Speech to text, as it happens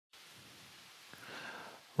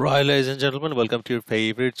Right, ladies and gentlemen, welcome to your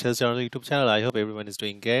favorite chess journal YouTube channel. I hope everyone is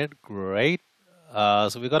doing good. Great.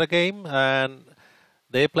 So we got a game, and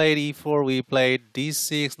they played e4, we played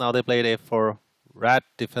d6. Now they played f4. Rat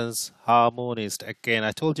defense harmonist. Again,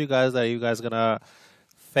 I told you guys that you guys gonna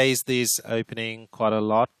face this opening quite a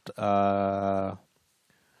lot. So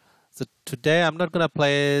today I'm not gonna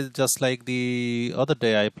play just like the other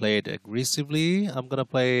day I played aggressively. I'm gonna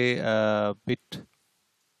play a bit,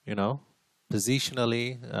 you know,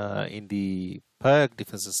 positionally in the Perk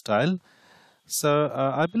defense style. So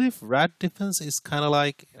I believe rat defense is kind of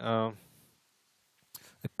like a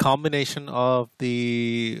combination of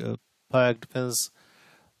the Perk defense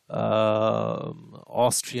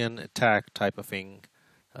Austrian attack type of thing,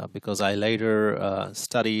 because I later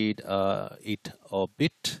studied it a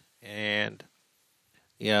bit, and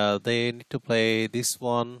yeah, they need to play this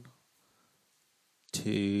one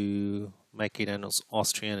to make it an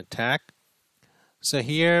Austrian attack. So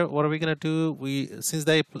here, what are we gonna do? Since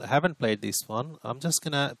they haven't played this one, I'm just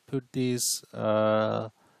gonna put this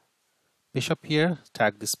bishop here,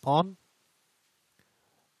 tag this pawn.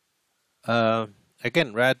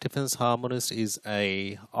 Again, red defense harmonist is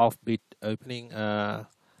a offbeat opening.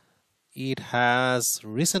 It has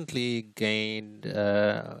recently gained,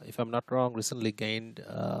 if I'm not wrong, recently gained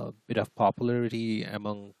a bit of popularity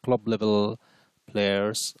among club level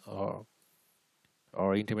players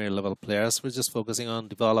or intermediate level players. We're just focusing on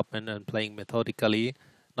development and playing methodically,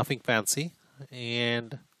 nothing fancy.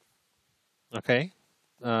 And okay,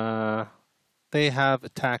 they have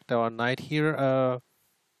attacked our knight here.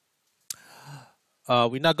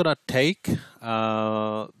 We're not gonna take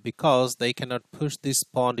because they cannot push this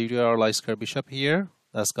pawn due to our light square bishop here.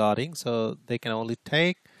 That's guarding, so they can only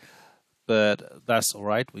take, but that's all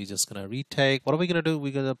right. We're just gonna retake. What are we gonna do?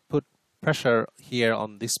 We're gonna put pressure here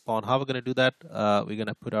on this pawn. How are we going to do that? We're going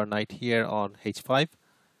to put our knight here on h5,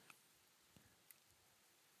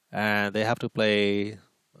 and they have to play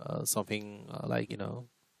something like,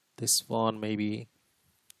 this one maybe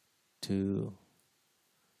to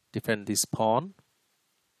defend this pawn.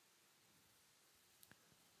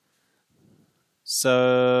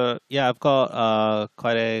 So yeah, I've got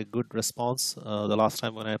quite a good response the last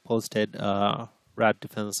time when I posted rat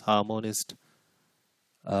defense harmonist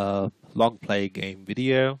long play game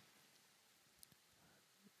video,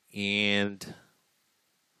 and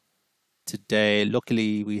today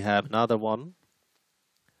luckily we have another one.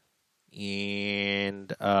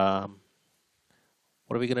 And what are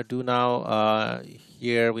we gonna do now?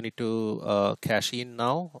 Here we need to cash in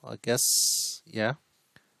now, I guess. Yeah,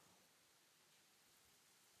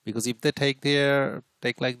 because if they take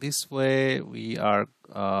like this way, we are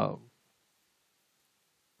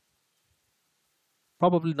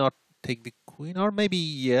probably not take the queen, or maybe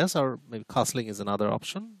yes, or maybe castling is another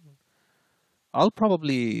option. I'll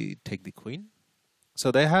probably take the queen.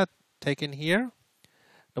 So they had taken here.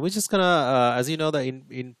 Now we're just gonna, as you know, that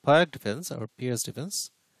in Perk defense or Pierce defense,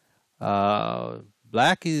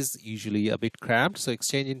 black is usually a bit cramped, so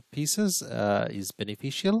exchanging pieces is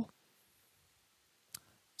beneficial.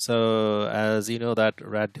 So as you know, that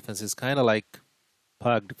red defense is kind of like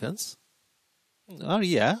Perk defense. Oh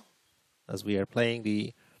yeah, as we are playing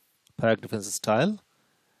the Perk defense style.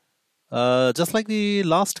 Just like the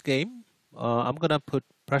last game, I'm gonna put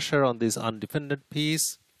pressure on this undefended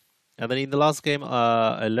piece. And then in the last game,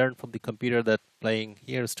 I learned from the computer that playing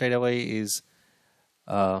here straight away is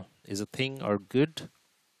a thing or good.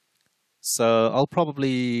 So I'll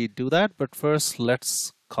probably do that, but first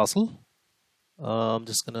let's castle. I'm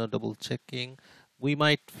just gonna double checking. We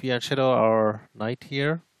might fianchetto our knight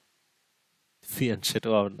here.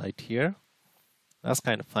 Fianchetto our knight here. That's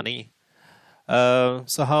kind of funny. So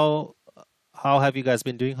how have you guys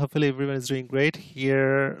been doing? Hopefully everyone is doing great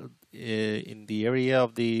here in the area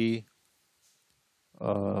of the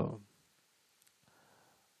world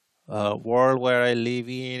where I live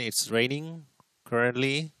in. It's raining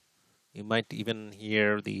currently. You might even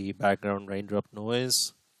hear the background raindrop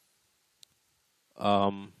noise.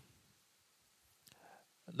 Now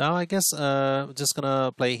I guess I'm just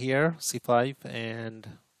gonna play here c5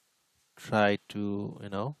 and try to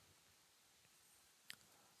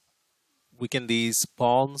weaken these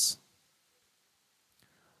pawns.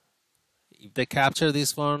 If they capture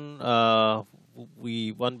this one,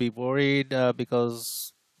 we won't be worried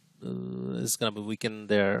because it's gonna weaken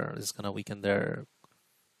their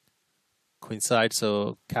queen side.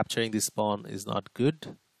 So capturing this pawn is not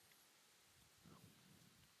good.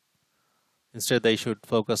 Instead, they should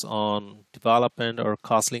focus on development or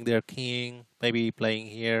castling their king, maybe playing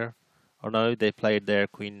here. Or no, they played their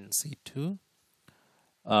queen c2.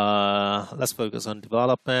 Let's focus on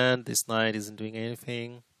development. This knight isn't doing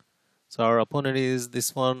anything. So our opponent is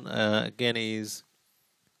this one, again is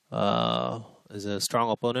a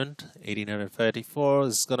strong opponent, 1834.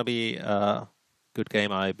 This is going to be a good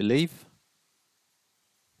game, I believe.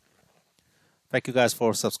 Thank you guys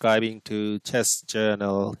for subscribing to Chess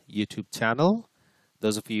Journal YouTube channel.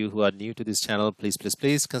 Those of you who are new to this channel, please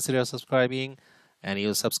consider subscribing, and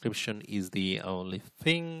your subscription is the only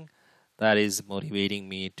thing that is motivating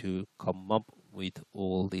me to come up with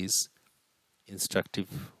all these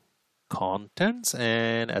instructive contents.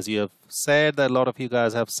 And as you have said, that a lot of you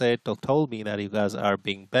guys have said or told me that you guys are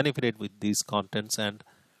being benefited with these contents, and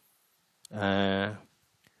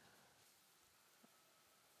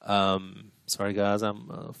sorry guys,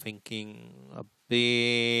 I'm thinking a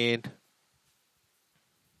bit.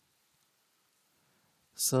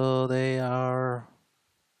 So they are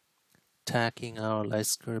attacking our light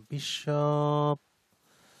square bishop.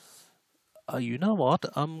 You know what?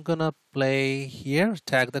 I'm gonna play here,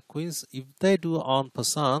 tag the queens. If they do en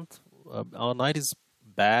passant, our knight is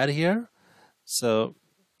bad here. So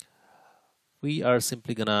we are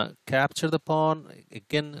simply gonna capture the pawn,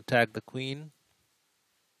 again attack the queen,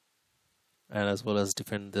 and as well as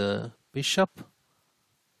defend the bishop.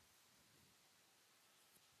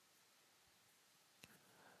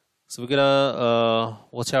 So we're gonna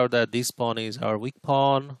watch out that this pawn is our weak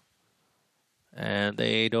pawn, and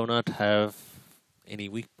they do not have any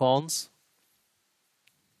weak pawns.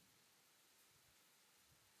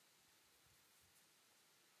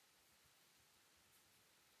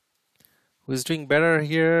 Who's doing better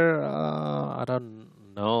here? I don't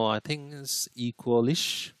know. I think it's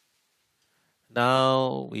equalish.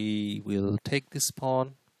 Now we will take this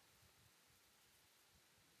pawn.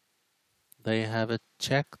 They have a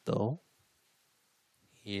check though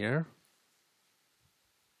here.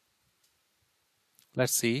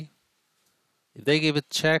 Let's see. If they give a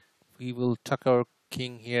check, we will tuck our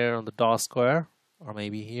king here on the dot square, or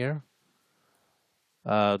maybe here.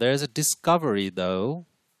 There's a discovery though.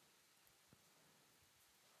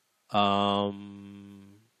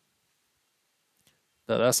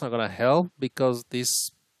 That's not gonna help because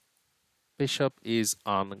this bishop is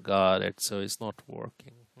unguarded, so it's not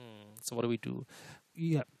working. So what do we do?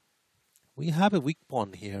 Yeah, we have a weak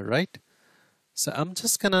pawn here, right? So I'm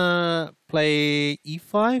just gonna play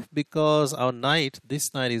e5 because our knight,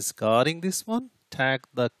 this knight is guarding this one. Tag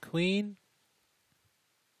the queen.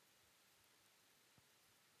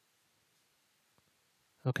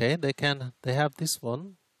 Okay, they have this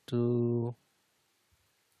one to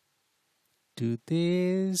do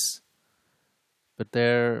this, but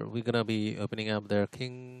we're gonna be opening up their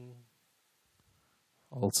king.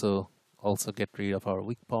 Also get rid of our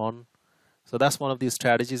weak pawn. So that's one of the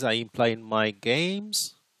strategies I imply in my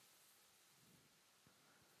games.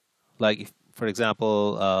 Like if, for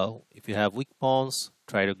example, if you have weak pawns,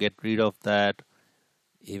 try to get rid of that,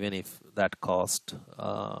 even if that cost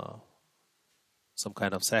some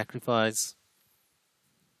kind of sacrifice.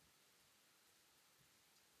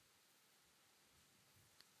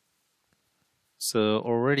 So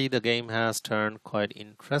already the game has turned quite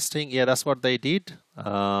interesting. Yeah, that's what they did.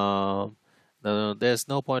 There's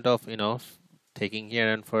no point of taking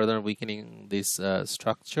here and further weakening this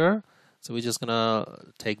structure. So we're just gonna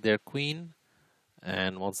take their queen,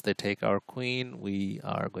 and once they take our queen, we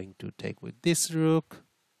are going to take with this rook.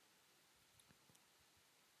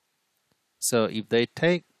 So if they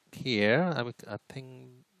take here, I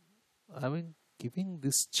think giving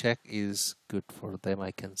this check is good for them.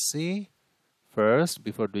 I can see first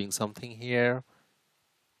before doing something here.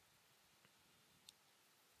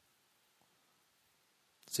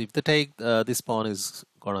 So if they take, this pawn is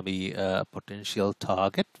gonna be a potential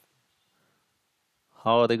target.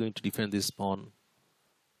 How are they going to defend this pawn?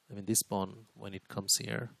 I mean this pawn when it comes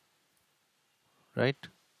here, right?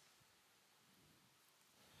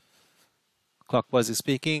 Clockwise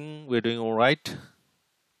speaking, we're doing all right.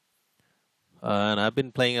 And I've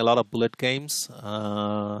been playing a lot of bullet games.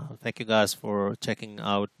 Thank you guys for checking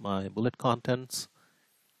out my bullet contents.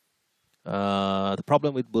 The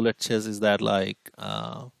problem with bullet chess is that you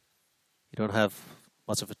don't have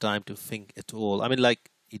much of a time to think at all. I mean,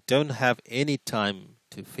 you don't have any time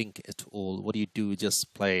to think at all. What do? You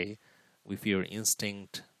just play with your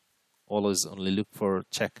instinct. Always only look for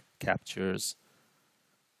check, captures,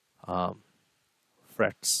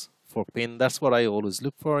 threats, fork pin. That's what I always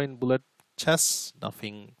look for in bullet chess.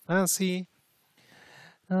 Nothing fancy.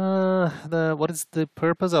 What is the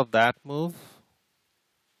purpose of that move?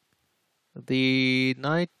 The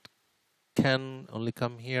knight can only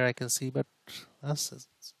come here, I can see, but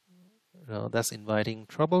that's inviting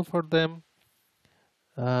trouble for them.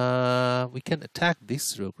 We can attack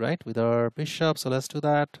this rook, right, with our bishop, so let's do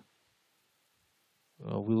that.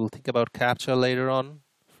 We will think about capture later on.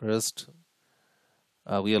 First,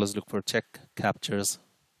 we always look for check captures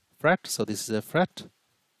fret. So this is a fret.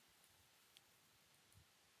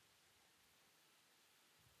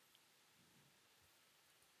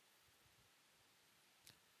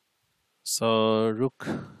 So rook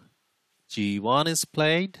g1 is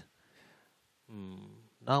played.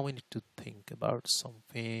 Now we need to think about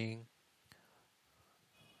something.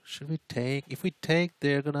 Should we take? If we take,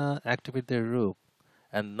 they're gonna activate their rook.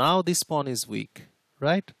 And now this pawn is weak,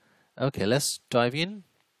 right? Okay, let's dive in.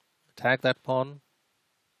 Attack that pawn.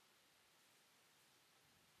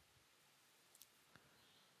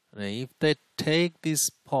 And if they take this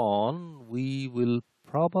pawn, we will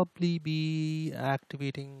probably be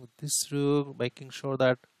activating this rook, making sure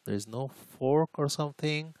that there is no fork or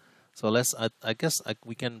something. So I guess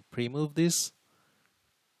we can pre-move this.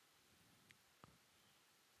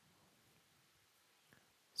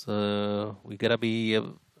 So we gotta be a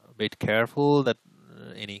bit careful that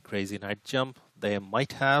any crazy knight jump they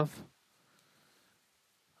might have.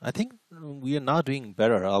 I think we are now doing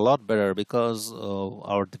better, a lot better, because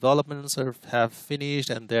our developments have finished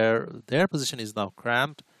and their position is now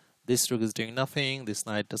cramped. This rook is doing nothing. This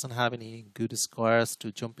knight doesn't have any good squares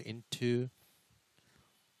to jump into.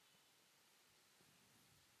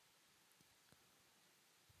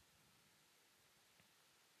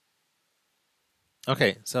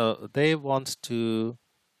 Okay, so they want to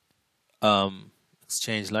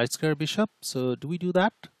exchange light square bishop. So do we do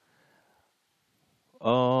that?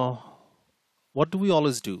 What do we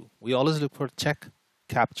always do? We always look for check,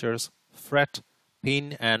 captures, fret,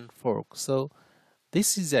 pin, and fork. So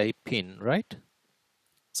this is a pin, right?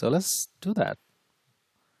 So let's do that.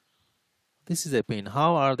 This is a pin.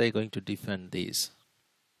 How are they going to defend these?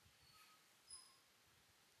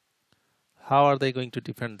 How are they going to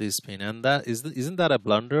defend this pin? And that isn't that a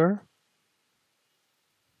blunder?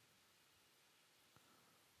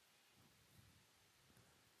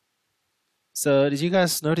 So did you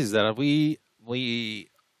guys notice that we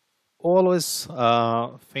always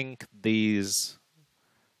think these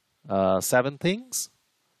 7 things: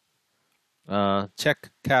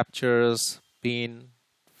 check, captures, pin,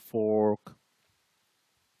 fork,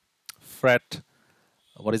 fret,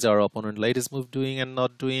 what is our opponent latest move doing and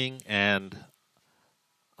not doing, and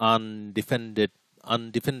undefended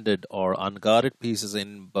or unguarded pieces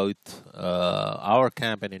in both our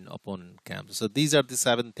camp and in opponent camp. So these are the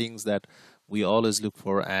 7 things that we always look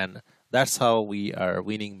for, and that's how we are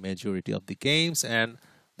winning majority of the games. And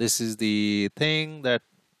this is the thing that,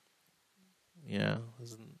 yeah,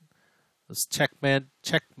 this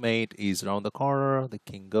checkmate is around the corner. The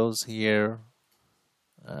king goes here,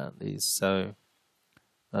 and so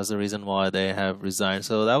that's the reason why they have resigned.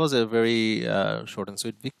 So that was a very short and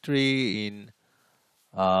sweet victory.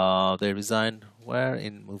 They resigned where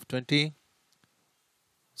in move 20.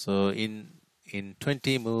 So in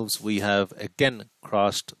 20 moves, we have again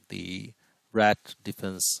crushed the rat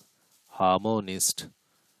defense Harmonist.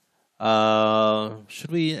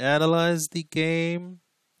 Should we analyze the game?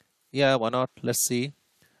 Yeah, why not? Let's see.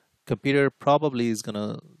 Computer probably is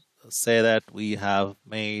gonna say that we have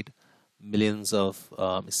made millions of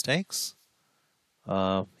mistakes.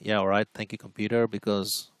 Yeah, all right. Thank you, computer,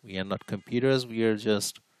 because we are not computers. We are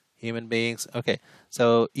just human beings. Okay,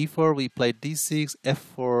 so e4, we played d6,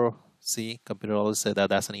 f4, c. Computer always said that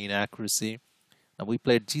that's an inaccuracy. Now we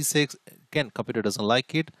played g6. Again, computer doesn't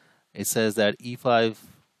like it. It says that e5,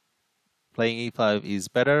 playing e5 is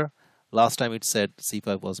better. Last time it said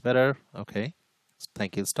c5 was better. Okay,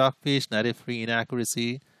 thank you, Stockfish. Knight f3,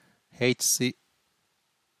 inaccuracy. hc.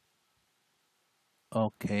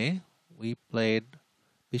 Okay, we played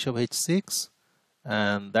bishop h6,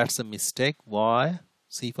 and that's a mistake. Why?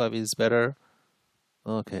 c5 is better.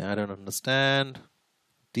 Okay, I don't understand.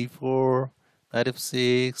 d4, knight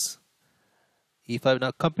f6, e5.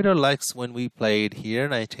 Now computer likes when we played here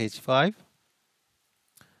knight h5.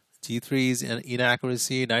 g3 is an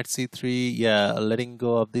inaccuracy. Knight c3. Yeah, letting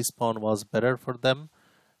go of this pawn was better for them.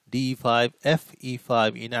 d5, f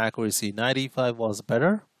e5, inaccuracy. Knight e5 was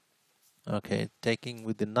better. Okay, taking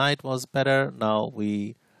with the knight was better. Now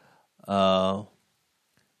we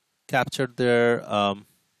captured their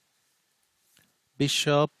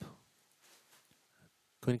bishop.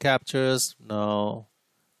 Queen captures. Now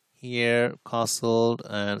here castled,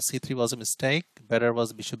 and c3 was a mistake. Better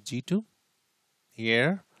was bishop g2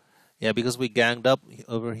 here. Yeah, because we ganged up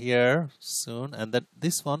over here soon. And then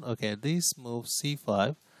this one, okay, this move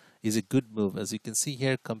c5 is a good move. As you can see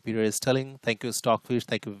here, computer is telling. Thank you, Stockfish.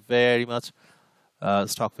 Thank you very much.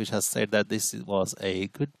 Stockfish has said that this was a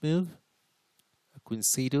good move. Queen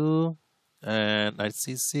c2. And knight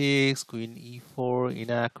c6, queen e4,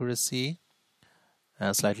 inaccuracy.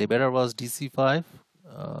 And slightly better was dc5.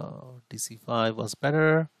 dc5 was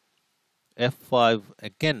better. f5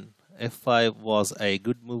 again. f5 was a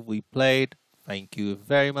good move we played. Thank you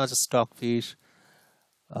very much, Stockfish.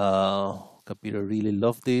 Computer really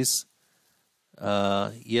loved this.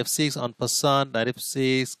 ef6 en passant, knight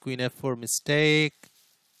f6, queen f4 mistake.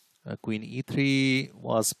 Queen e3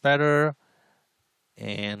 was better.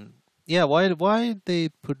 And yeah, why they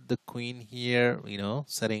put the queen here,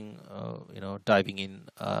 setting, diving in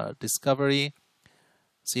discovery.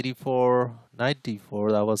 cd4, knight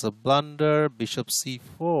d4, that was a blunder. Bishop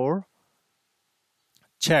c4,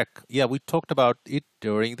 check. Yeah, we talked about it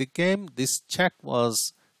during the game. This check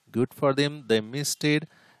was good for them. They missed it.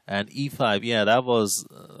 And e5, yeah, that was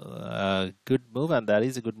a good move, and that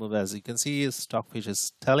is a good move. As you can see, Stockfish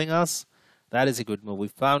is telling us that is a good move. We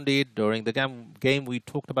found it during the game. We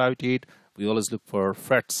talked about it. We always look for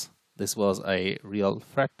threats. This was a real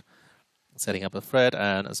threat, setting up a threat,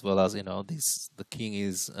 and as well as the king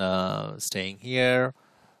is staying here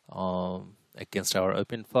against our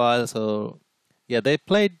open file. So yeah, they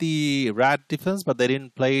played the rat defense, but they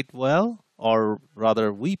didn't play it well, or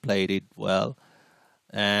rather, we played it well.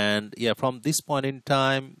 And yeah, from this point in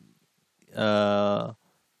time, okay,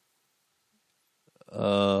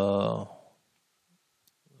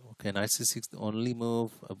 knight c6, the only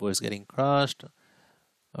move. Abu is getting crushed.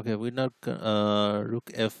 Okay, we're not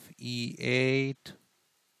rook f e8.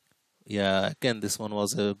 Yeah, again, this one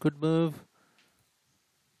was a good move.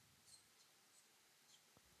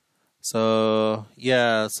 So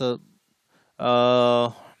yeah, so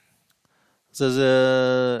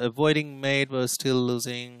the avoiding mate was still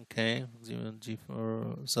losing. Okay,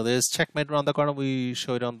 g4. So there's checkmate around the corner. We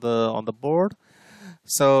showed on the board.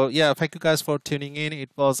 So yeah, thank you guys for tuning in. It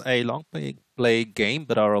was a long play game,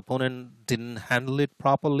 but our opponent didn't handle it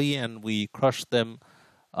properly, and we crushed them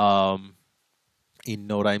in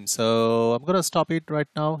no time. So I'm gonna stop it right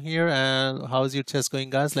now here. And how's your chess going,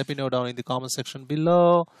 guys? Let me know down in the comment section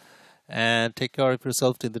below. And take care of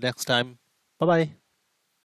yourself till the next time. Bye bye.